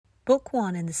Book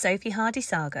 1 in the Sophie Hardy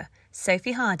saga,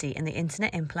 Sophie Hardy and the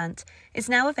Internet Implant, is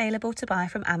now available to buy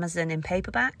from Amazon in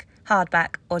paperback,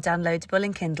 hardback or downloadable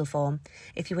in Kindle form.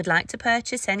 If you would like to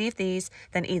purchase any of these,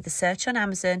 then either search on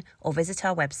Amazon or visit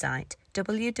our website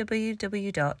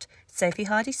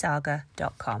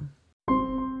www.sophiehardysaga.com.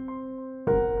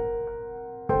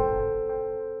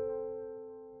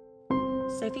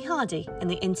 Sophie Hardy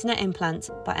and the Internet Implant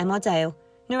by Emma Dale,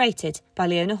 narrated by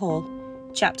Leona Hall.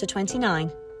 Chapter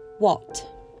 29. What?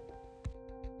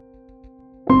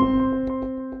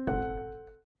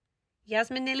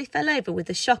 Yasmin nearly fell over with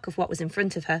the shock of what was in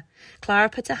front of her. Clara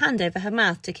put her hand over her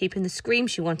mouth to keep in the scream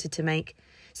she wanted to make.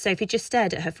 Sophie just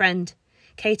stared at her friend.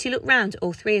 Katie looked round at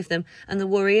all three of them, and the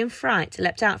worry and fright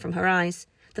leapt out from her eyes.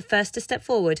 The first to step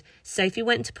forward, Sophie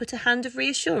went to put a hand of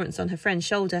reassurance on her friend's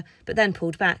shoulder, but then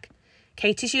pulled back.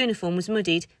 Katie's uniform was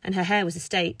muddied, and her hair was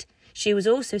astate. She was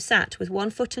also sat with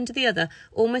one foot under the other,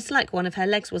 almost like one of her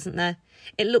legs wasn't there.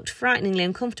 It looked frighteningly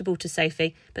uncomfortable to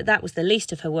Sophie, but that was the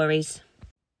least of her worries.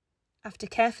 After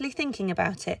carefully thinking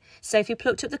about it, Sophie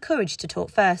plucked up the courage to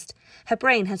talk first. Her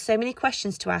brain had so many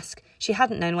questions to ask, she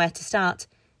hadn't known where to start.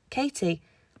 "Katie,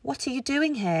 what are you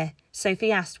doing here?"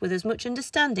 Sophie asked with as much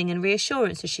understanding and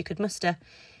reassurance as she could muster.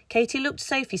 Katie looked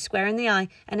Sophie square in the eye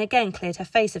and again cleared her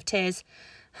face of tears.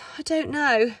 "I don't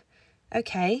know."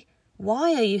 "OK.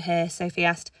 Why are you here?" Sophie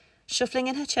asked. Shuffling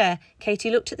in her chair, Katie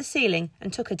looked at the ceiling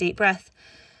and took a deep breath.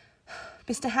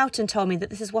 "Mr. Houghton told me that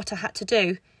this is what I had to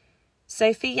do."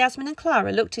 Sophie, Yasmin and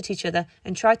Clara looked at each other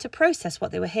and tried to process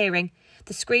what they were hearing.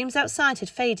 The screams outside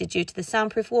had faded due to the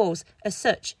soundproof walls. As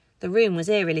such, the room was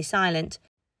eerily silent.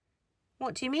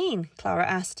 "What do you mean?" Clara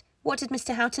asked. "What did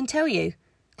Mr. Houghton tell you?"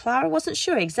 Clara wasn't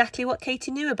sure exactly what Katie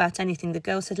knew about anything the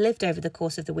girls had lived over the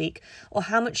course of the week, or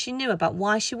how much she knew about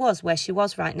why she was where she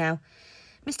was right now.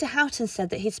 "Mr. Houghton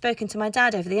said that he'd spoken to my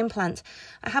dad over the implant.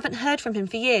 I haven't heard from him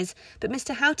for years, but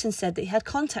Mr. Houghton said that he had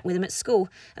contact with him at school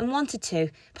and wanted to,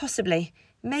 possibly,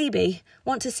 maybe,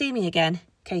 want to see me again,"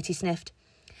 Katie sniffed.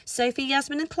 Sophie,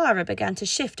 Yasmin and Clara began to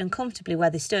shift uncomfortably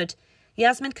where they stood.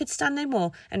 Yasmin could stand no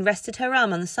more and rested her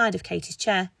arm on the side of Katie's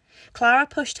chair. Clara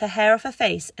pushed her hair off her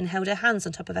face and held her hands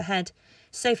on top of her head.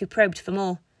 Sophie probed for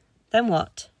more. "Then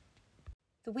what?"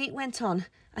 "The week went on.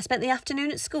 I spent the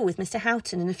afternoon at school with Mr.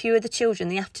 Houghton and a few of the children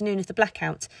the afternoon of the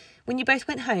blackout. When you both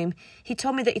went home, he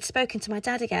told me that he'd spoken to my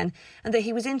dad again and that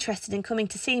he was interested in coming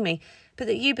to see me, but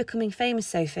that you becoming famous,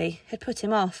 Sophie, had put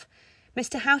him off.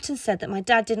 Mr. Houghton said that my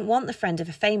dad didn't want the friend of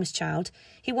a famous child.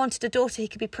 He wanted a daughter he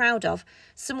could be proud of,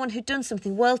 someone who'd done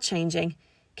something world-changing."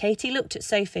 Katie looked at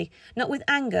Sophie, not with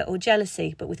anger or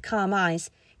jealousy, but with calm eyes.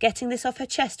 Getting this off her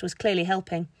chest was clearly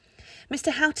helping.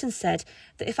 "Mr. Houghton said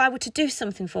that if I were to do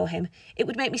something for him, it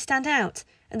would make me stand out,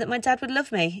 and that my dad would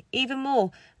love me even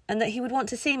more, and that he would want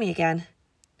to see me again."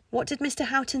 "What did Mr.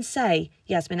 Houghton say?"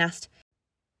 Yasmin asked.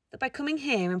 "That by coming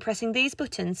here and pressing these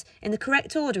buttons in the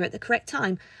correct order at the correct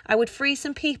time, I would free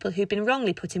some people who'd been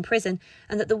wrongly put in prison,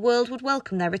 and that the world would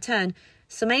welcome their return.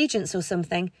 Some agents or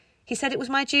something. He said it was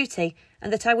my duty,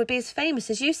 and that I would be as famous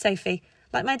as you, Sophie,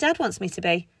 like my dad wants me to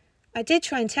be. I did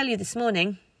try and tell you this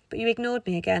morning, but you ignored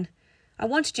me again. I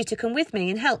wanted you to come with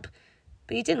me and help,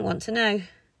 but you didn't want to know."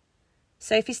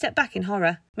 Sophie stepped back in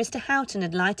horror. Mr. Houghton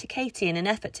had lied to Katie in an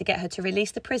effort to get her to release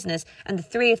the prisoners, and the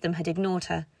three of them had ignored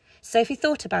her. Sophie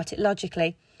thought about it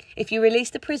logically. If you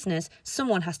release the prisoners,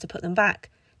 someone has to put them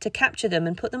back. To capture them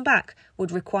and put them back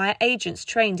would require agents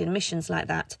trained in missions like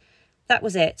that. That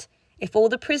was it. If all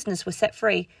the prisoners were set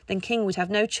free, then King would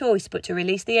have no choice but to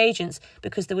release the agents,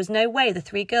 because there was no way the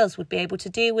three girls would be able to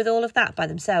deal with all of that by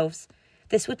themselves.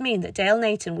 This would mean that Dale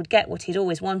Nathan would get what he'd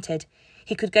always wanted.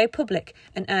 He could go public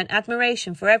and earn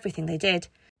admiration for everything they did.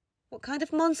 What kind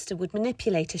of monster would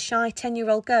manipulate a shy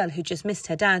 10-year-old girl who just missed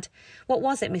her dad? What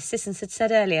was it Miss Sissons had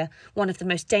said earlier? One of the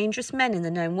most dangerous men in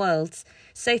the known worlds.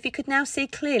 Sophie could now see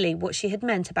clearly what she had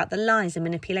meant about the lies and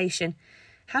manipulation.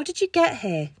 "How did you get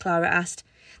here?" Clara asked.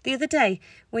 "The other day,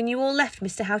 when you all left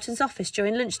Mr. Houghton's office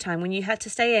during lunchtime when you had to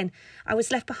stay in, I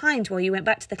was left behind while you went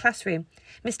back to the classroom.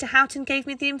 Mr. Houghton gave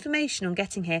me the information on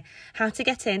getting here, how to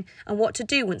get in and what to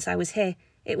do once I was here.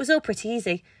 It was all pretty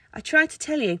easy. I tried to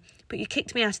tell you, but you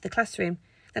kicked me out of the classroom.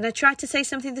 Then I tried to say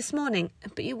something this morning,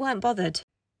 but you weren't bothered."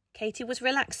 Katie was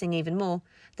relaxing even more.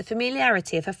 The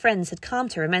familiarity of her friends had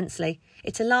calmed her immensely.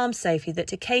 It alarmed Sophie that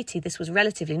to Katie this was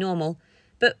relatively normal.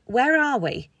 "But where are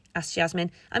we?" asked Yasmin.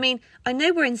 "I mean, I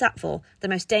know we're in Zapfor, the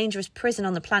most dangerous prison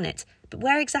on the planet, but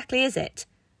where exactly is it?"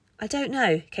 "I don't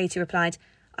know," Katie replied.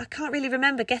 "I can't really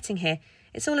remember getting here.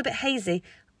 It's all a bit hazy.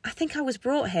 I think I was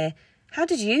brought here. How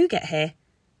did you get here?"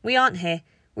 "We aren't here.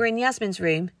 We're in Yasmin's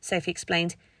room," Sophie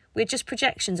explained. "We're just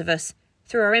projections of us,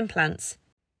 through our implants."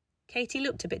 Katie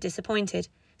looked a bit disappointed.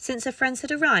 Since her friends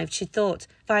had arrived, she'd thought,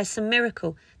 via some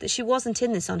miracle, that she wasn't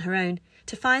in this on her own.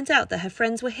 To find out that her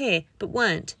friends were here but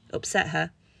weren't upset her.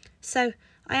 "So,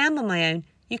 I am on my own.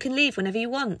 You can leave whenever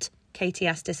you want," Katie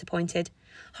asked, disappointed.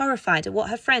 Horrified at what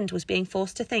her friend was being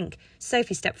forced to think,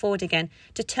 Sophie stepped forward again,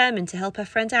 determined to help her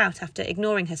friend out after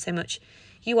ignoring her so much.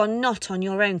 "You are not on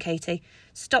your own, Katie.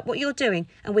 Stop what you're doing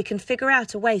and we can figure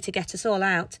out a way to get us all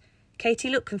out." Katie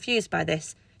looked confused by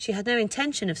this. She had no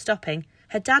intention of stopping.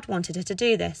 Her dad wanted her to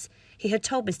do this. He had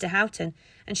told Mr. Houghton,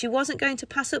 and she wasn't going to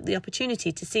pass up the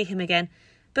opportunity to see him again.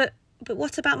 But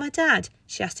what about my dad?"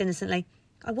 she asked innocently.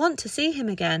 "I want to see him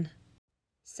again."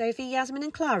 Sophie, Yasmin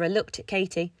and Clara looked at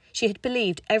Katie. She had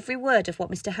believed every word of what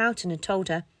Mr. Houghton had told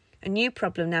her. A new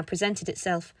problem now presented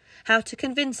itself. How to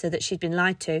convince her that she'd been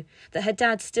lied to, that her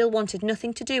dad still wanted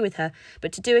nothing to do with her,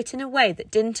 but to do it in a way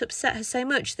that didn't upset her so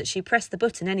much that she pressed the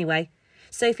button anyway.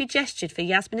 Sophie gestured for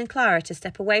Yasmin and Clara to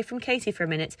step away from Katie for a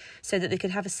minute so that they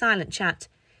could have a silent chat.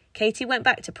 Katie went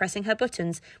back to pressing her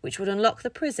buttons, which would unlock the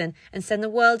prison and send the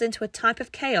world into a type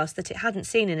of chaos that it hadn't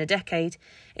seen in a decade.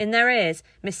 In their ears,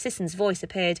 Miss Sisson's voice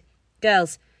appeared.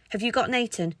 "Girls, have you got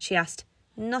Nathan?" she asked.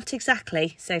 "Not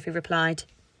exactly," Sophie replied.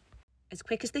 As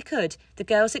quick as they could, the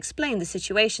girls explained the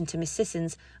situation to Miss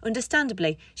Sissons.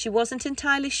 Understandably, she wasn't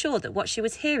entirely sure that what she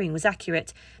was hearing was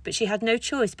accurate, but she had no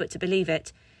choice but to believe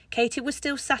it. Katie was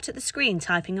still sat at the screen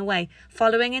typing away,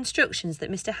 following instructions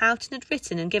that Mr. Houghton had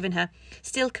written and given her,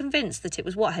 still convinced that it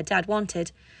was what her dad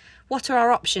wanted. "What are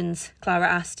our options?" Clara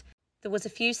asked. There was a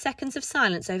few seconds of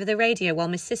silence over the radio while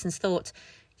Miss Sissons thought.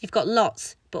 "You've got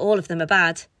lots, but all of them are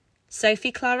bad."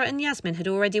 Sophie, Clara and Yasmin had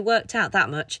already worked out that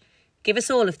much. "Give us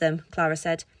all of them," Clara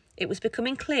said. It was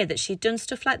becoming clear that she'd done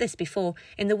stuff like this before,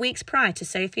 in the weeks prior to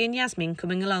Sophie and Yasmin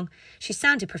coming along. She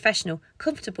sounded professional,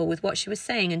 comfortable with what she was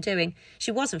saying and doing.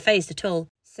 She wasn't fazed at all.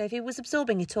 Sophie was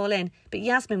absorbing it all in, but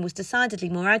Yasmin was decidedly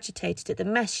more agitated at the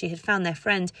mess she had found their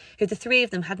friend, who the three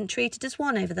of them hadn't treated as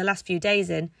one over the last few days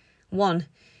in. 1.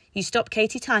 You stop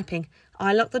Katie typing.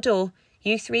 I lock the door.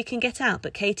 You three can get out,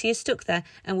 but Katie is stuck there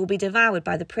and will be devoured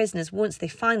by the prisoners once they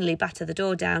finally batter the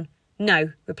door down.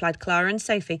 "No," replied Clara and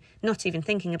Sophie, not even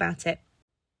thinking about it.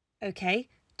 "OK.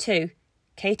 2.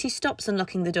 Katie stops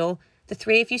unlocking the door. The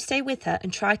three of you stay with her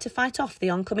and try to fight off the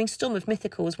oncoming storm of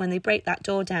mythicals when they break that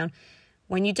door down.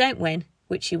 When you don't win,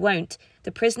 which you won't,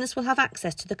 the prisoners will have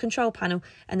access to the control panel,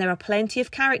 and there are plenty of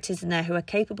characters in there who are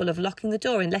capable of locking the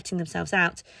door and letting themselves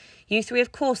out. You three,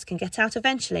 of course, can get out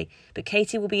eventually, but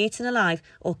Katie will be eaten alive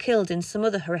or killed in some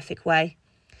other horrific way."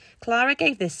 Clara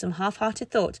gave this some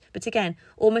half-hearted thought, but again,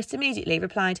 almost immediately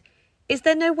replied, "Is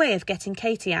there no way of getting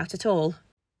Katie out at all?"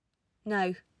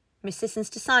 "No." Miss Sissons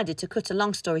decided to cut a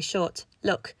long story short.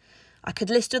 "Look, I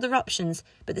could list other options,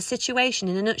 but the situation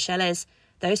in a nutshell is,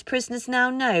 those prisoners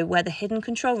now know where the hidden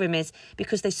control room is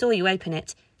because they saw you open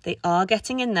it. They are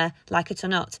getting in there, like it or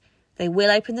not. They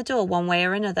will open the door one way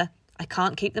or another. I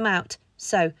can't keep them out.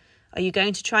 So, are you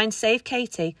going to try and save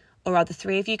Katie, or are the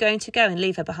three of you going to go and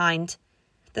leave her behind?"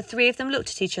 The three of them looked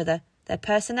at each other. Their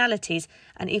personalities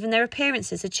and even their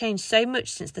appearances had changed so much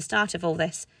since the start of all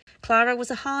this. Clara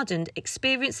was a hardened,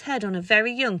 experienced head on a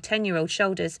very young 10-year-old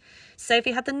shoulders.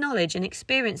 Sophie had the knowledge and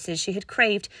experiences she had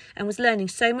craved and was learning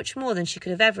so much more than she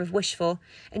could have ever have wished for.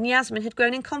 And Yasmin had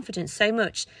grown in confidence so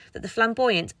much that the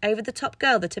flamboyant, over-the-top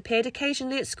girl that appeared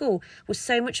occasionally at school was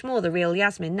so much more the real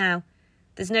Yasmin now.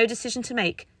 "There's no decision to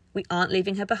make. We aren't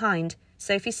leaving her behind,"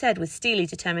 Sophie said with steely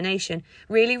determination,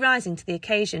 really rising to the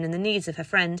occasion and the needs of her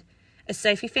friend. As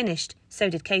Sophie finished, so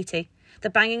did Katie. The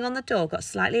banging on the door got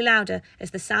slightly louder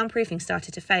as the soundproofing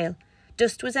started to fail.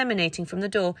 Dust was emanating from the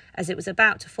door as it was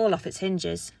about to fall off its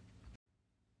hinges.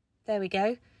 "There we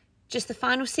go. Just the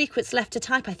final secrets left to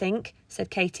type, I think,"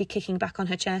 said Katie, kicking back on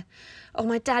her chair. "Oh,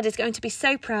 my dad is going to be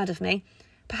so proud of me.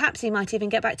 Perhaps he might even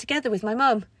get back together with my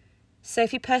mum."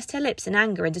 Sophie pursed her lips in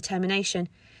anger and determination,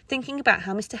 thinking about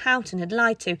how Mr. Houghton had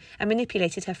lied to and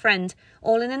manipulated her friend,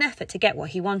 all in an effort to get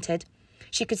what he wanted.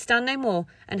 She could stand no more,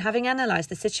 and having analysed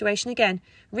the situation again,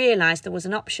 realised there was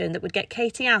an option that would get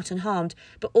Katie out unharmed,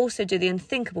 but also do the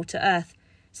unthinkable to earth.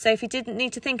 Sophie didn't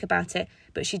need to think about it,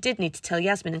 but she did need to tell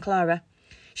Yasmin and Clara.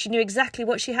 She knew exactly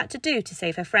what she had to do to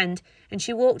save her friend, and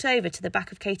she walked over to the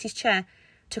back of Katie's chair,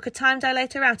 took a time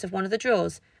dilator out of one of the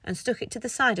drawers, and stuck it to the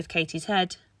side of Katie's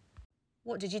head.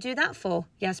 "What did you do that for?"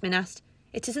 Yasmin asked.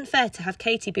 "It isn't fair to have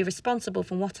Katie be responsible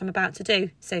for what I'm about to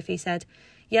do," Sophie said.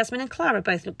 Yasmin and Clara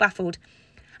both looked baffled.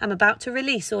 "I'm about to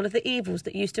release all of the evils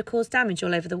that used to cause damage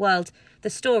all over the world. The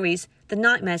stories, the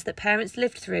nightmares that parents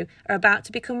lived through are about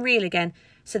to become real again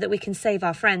so that we can save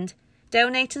our friend. Dale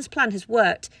Nathan's plan has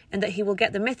worked and that he will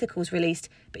get the mythicals released,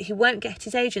 but he won't get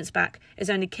his agents back as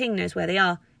only King knows where they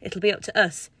are. It'll be up to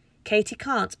us. Katie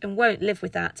can't and won't live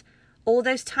with that. All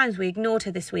those times we ignored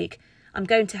her this week, I'm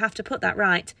going to have to put that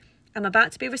right. I'm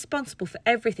about to be responsible for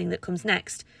everything that comes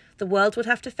next. The world would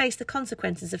have to face the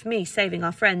consequences of me saving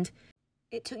our friend."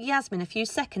 It took Yasmin a few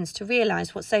seconds to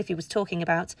realise what Sophie was talking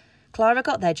about. Clara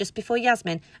got there just before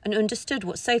Yasmin and understood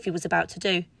what Sophie was about to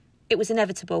do. It was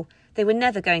inevitable. They were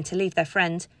never going to leave their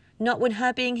friend. Not when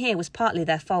her being here was partly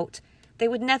their fault. They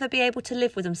would never be able to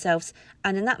live with themselves,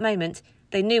 and in that moment,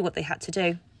 they knew what they had to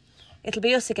do. "It'll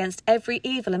be us against every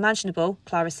evil imaginable,"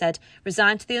 Clara said,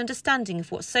 resigned to the understanding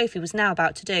of what Sophie was now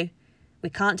about to do. "We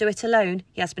can't do it alone,"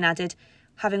 Yasmin added,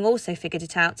 having also figured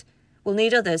it out. "We'll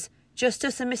need others. Just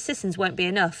us and Miss Sissons won't be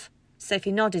enough."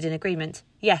 Sophie nodded in agreement.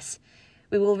 "Yes,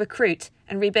 we will recruit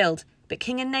and rebuild, but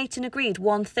King and Nathan agreed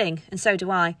one thing, and so do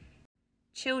I.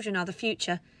 Children are the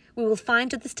future. We will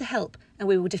find others to help, and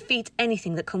we will defeat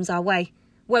anything that comes our way.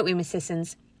 Won't we, Miss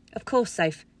Sissons?" "Of course,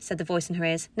 Soph," said the voice in her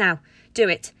ears. "Now, do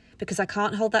it, because I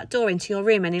can't hold that door into your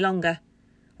room any longer."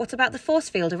 "What about the force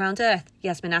field around Earth?"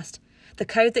 Yasmin asked. "The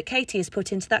code that Katie has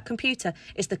put into that computer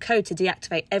is the code to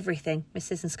deactivate everything," Miss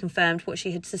Sissons confirmed what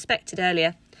she had suspected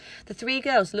earlier. The three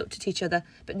girls looked at each other,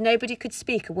 but nobody could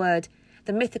speak a word.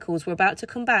 The mythicals were about to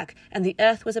come back, and the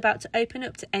Earth was about to open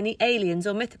up to any aliens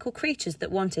or mythical creatures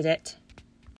that wanted it.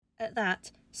 At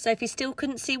that, Sophie still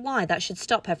couldn't see why that should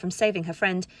stop her from saving her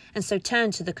friend, and so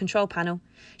turned to the control panel.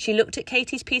 She looked at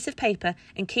Katie's piece of paper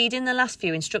and keyed in the last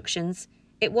few instructions.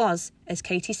 It was, as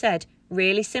Katie said,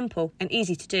 really simple and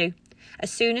easy to do.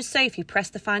 As soon as Sophie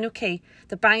pressed the final key,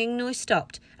 the banging noise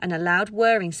stopped and a loud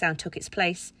whirring sound took its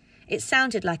place. It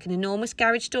sounded like an enormous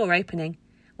garage door opening.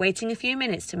 Waiting a few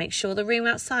minutes to make sure the room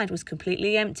outside was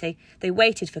completely empty, they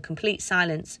waited for complete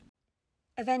silence.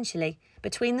 Eventually,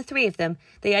 between the three of them,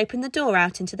 they opened the door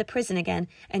out into the prison again,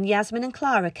 and Yasmin and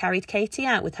Clara carried Katie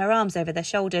out with her arms over their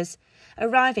shoulders.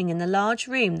 Arriving in the large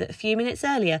room that a few minutes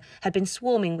earlier had been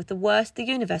swarming with the worst the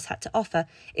universe had to offer,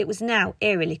 it was now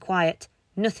eerily quiet.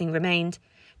 Nothing remained.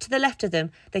 To the left of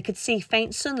them, they could see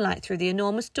faint sunlight through the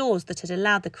enormous doors that had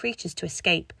allowed the creatures to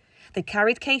escape. They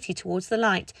carried Katie towards the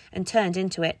light and turned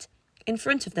into it. In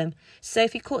front of them,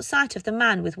 Sophie caught sight of the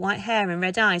man with white hair and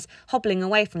red eyes hobbling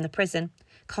away from the prison.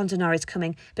 "Condonar is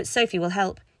coming, but Sophie will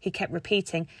help," he kept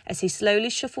repeating as he slowly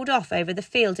shuffled off over the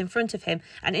field in front of him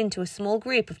and into a small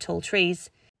group of tall trees.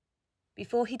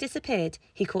 Before he disappeared,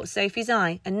 he caught Sophie's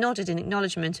eye and nodded in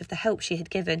acknowledgement of the help she had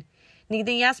given.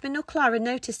 Neither Yasmin nor Clara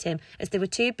noticed him as they were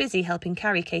too busy helping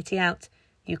carry Katie out.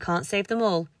 "You can't save them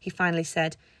all," he finally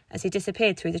said, as he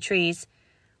disappeared through the trees.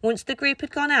 Once the group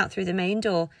had gone out through the main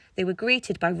door, they were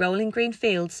greeted by rolling green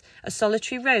fields, a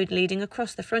solitary road leading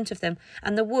across the front of them,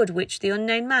 and the wood which the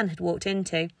unknown man had walked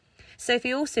into.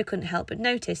 Sophie also couldn't help but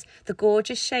notice the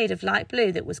gorgeous shade of light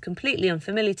blue that was completely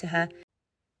unfamiliar to her.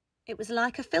 It was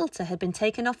like a filter had been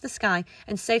taken off the sky,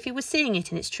 and Sophie was seeing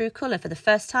it in its true colour for the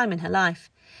first time in her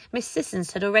life. Miss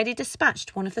Sissons had already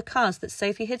dispatched one of the cars that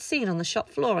Sophie had seen on the shop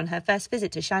floor on her first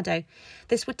visit to Shadow.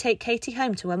 This would take Katie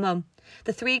home to her mum.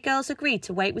 The three girls agreed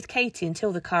to wait with Katie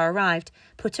until the car arrived,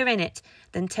 put her in it,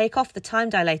 then take off the time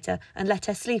dilator and let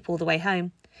her sleep all the way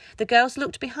home. The girls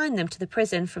looked behind them to the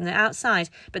prison from the outside,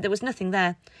 but there was nothing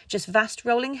there, just vast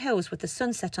rolling hills with the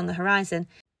sunset on the horizon.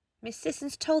 Miss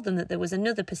Sissons told them that there was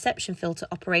another perception filter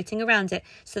operating around it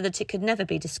so that it could never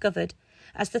be discovered.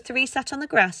 As the three sat on the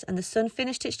grass and the sun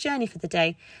finished its journey for the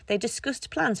day, they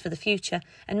discussed plans for the future,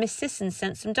 and Miss Sissons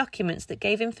sent some documents that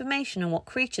gave information on what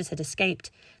creatures had escaped.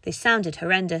 They sounded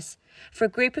horrendous. For a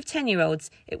group of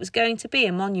 10-year-olds, it was going to be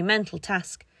a monumental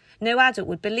task. No adult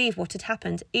would believe what had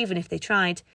happened, even if they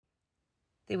tried.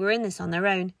 They were in this on their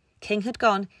own. King had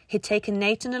gone, he'd taken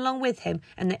Nathan along with him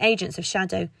and the agents of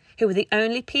Shadow, who were the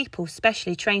only people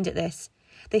specially trained at this.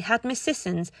 They had Miss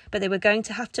Sissons, but they were going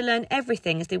to have to learn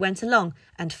everything as they went along,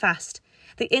 and fast.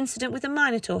 The incident with the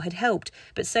Minotaur had helped,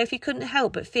 but Sophie couldn't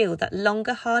help but feel that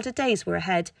longer, harder days were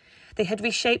ahead. They had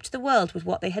reshaped the world with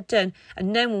what they had done,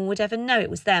 and no one would ever know it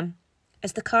was them.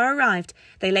 As the car arrived,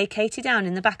 they lay Katie down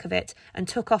in the back of it and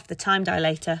took off the time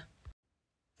dilator.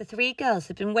 The three girls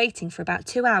had been waiting for about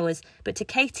 2 hours, but to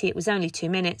Katie it was only 2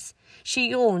 minutes. She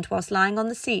yawned whilst lying on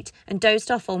the seat and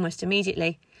dozed off almost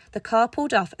immediately. The car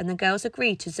pulled off and the girls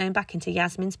agreed to zone back into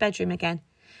Yasmin's bedroom again.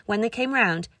 When they came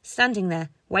round, standing there,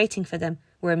 waiting for them,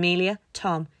 were Amelia,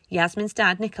 Tom, Yasmin's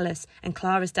dad Nicholas and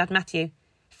Clara's dad Matthew.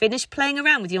 "Finished playing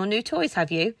around with your new toys,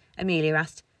 have you?" Amelia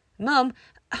asked. "Mum,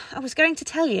 I was going to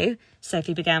tell you,"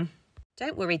 Sophie began.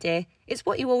 "Don't worry, dear. It's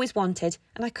what you always wanted,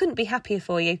 and I couldn't be happier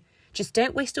for you. Just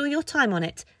don't waste all your time on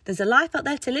it. There's a life out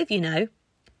there to live, you know."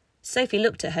 Sophie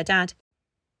looked at her dad.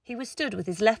 He was stood with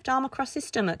his left arm across his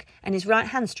stomach and his right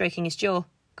hand stroking his jaw.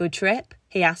 Good trip?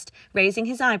 He asked, raising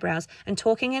his eyebrows and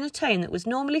talking in a tone that was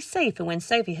normally safe for when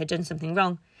Sophie had done something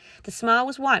wrong. The smile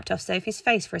was wiped off Sophie's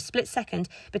face for a split second,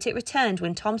 but it returned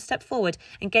when Tom stepped forward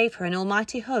and gave her an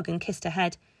almighty hug and kissed her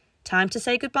head. Time to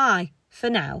say goodbye.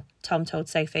 For now, Tom told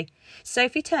Sophie.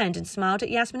 Sophie turned and smiled at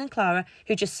Yasmin and Clara,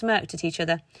 who just smirked at each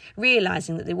other,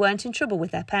 realising that they weren't in trouble with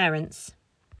their parents.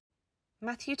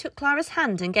 Matthew took Clara's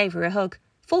hand and gave her a hug.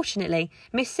 Fortunately,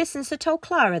 Miss Sissons had told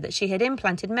Clara that she had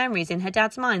implanted memories in her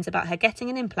dad's minds about her getting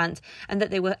an implant and that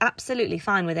they were absolutely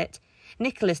fine with it.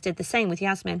 Nicholas did the same with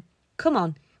Yasmin. Come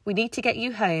on, we need to get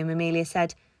you home, Amelia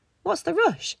said. What's the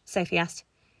rush? Sophie asked.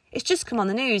 It's just come on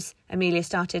the news, Amelia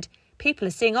started. People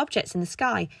are seeing objects in the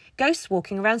sky, ghosts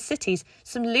walking around cities.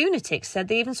 Some lunatics said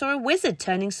they even saw a wizard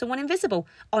turning someone invisible.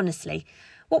 Honestly,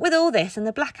 what with all this and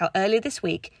the blackout earlier this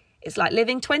week, it's like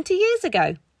living 20 years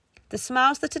ago. The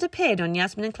smiles that had appeared on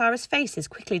Yasmin and Clara's faces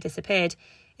quickly disappeared.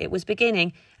 It was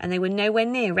beginning, and they were nowhere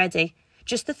near ready.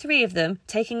 Just the three of them,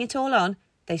 taking it all on,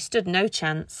 they stood no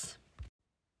chance.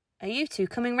 Are you two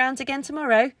coming round again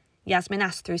tomorrow? Yasmin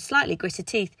asked through slightly gritted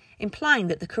teeth, implying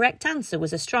that the correct answer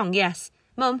was a strong yes.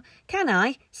 Mum, can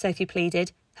I? Sophie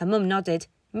pleaded. Her mum nodded.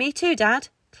 Me too, Dad,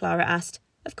 Clara asked.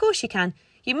 Of course you can.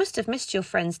 You must have missed your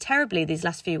friends terribly these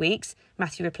last few weeks,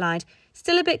 Matthew replied,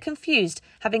 still a bit confused,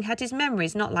 having had his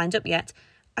memories not lined up yet.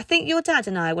 I think your dad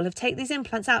and I will have taken these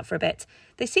implants out for a bit.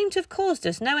 They seem to have caused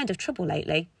us no end of trouble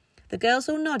lately. The girls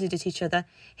all nodded at each other,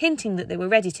 hinting that they were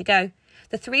ready to go.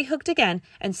 The three hugged again,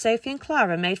 and Sophie and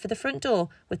Clara made for the front door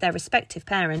with their respective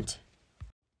parent.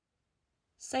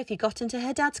 Sophie got into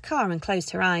her dad's car and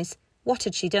closed her eyes. What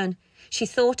had she done? She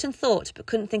thought and thought, but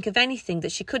couldn't think of anything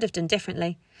that she could have done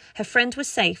differently. Her friend was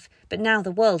safe, but now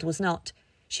the world was not.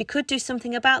 She could do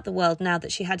something about the world now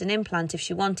that she had an implant if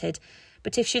she wanted,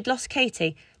 but if she'd lost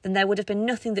Katie, then there would have been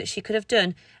nothing that she could have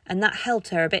done, and that helped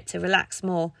her a bit to relax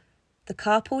more. The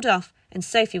car pulled off, and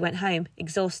Sophie went home,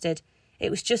 exhausted.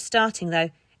 It was just starting, though.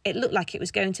 It looked like it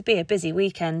was going to be a busy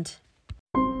weekend.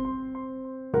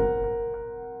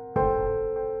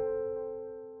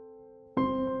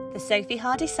 The Sophie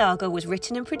Hardy saga was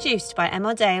written and produced by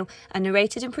Emma Dale and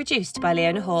narrated and produced by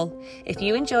Leona Hall. If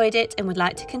you enjoyed it and would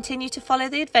like to continue to follow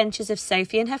the adventures of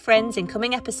Sophie and her friends in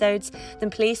coming episodes, then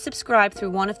please subscribe through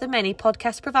one of the many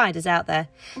podcast providers out there.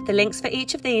 The links for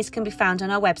each of these can be found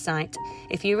on our website.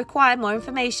 If you require more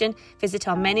information, visit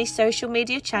our many social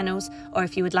media channels, or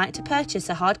if you would like to purchase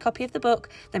a hard copy of the book,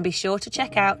 then be sure to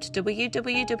check out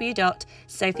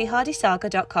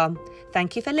www.sophiehardysaga.com.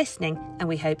 Thank you for listening, and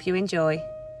we hope you enjoy.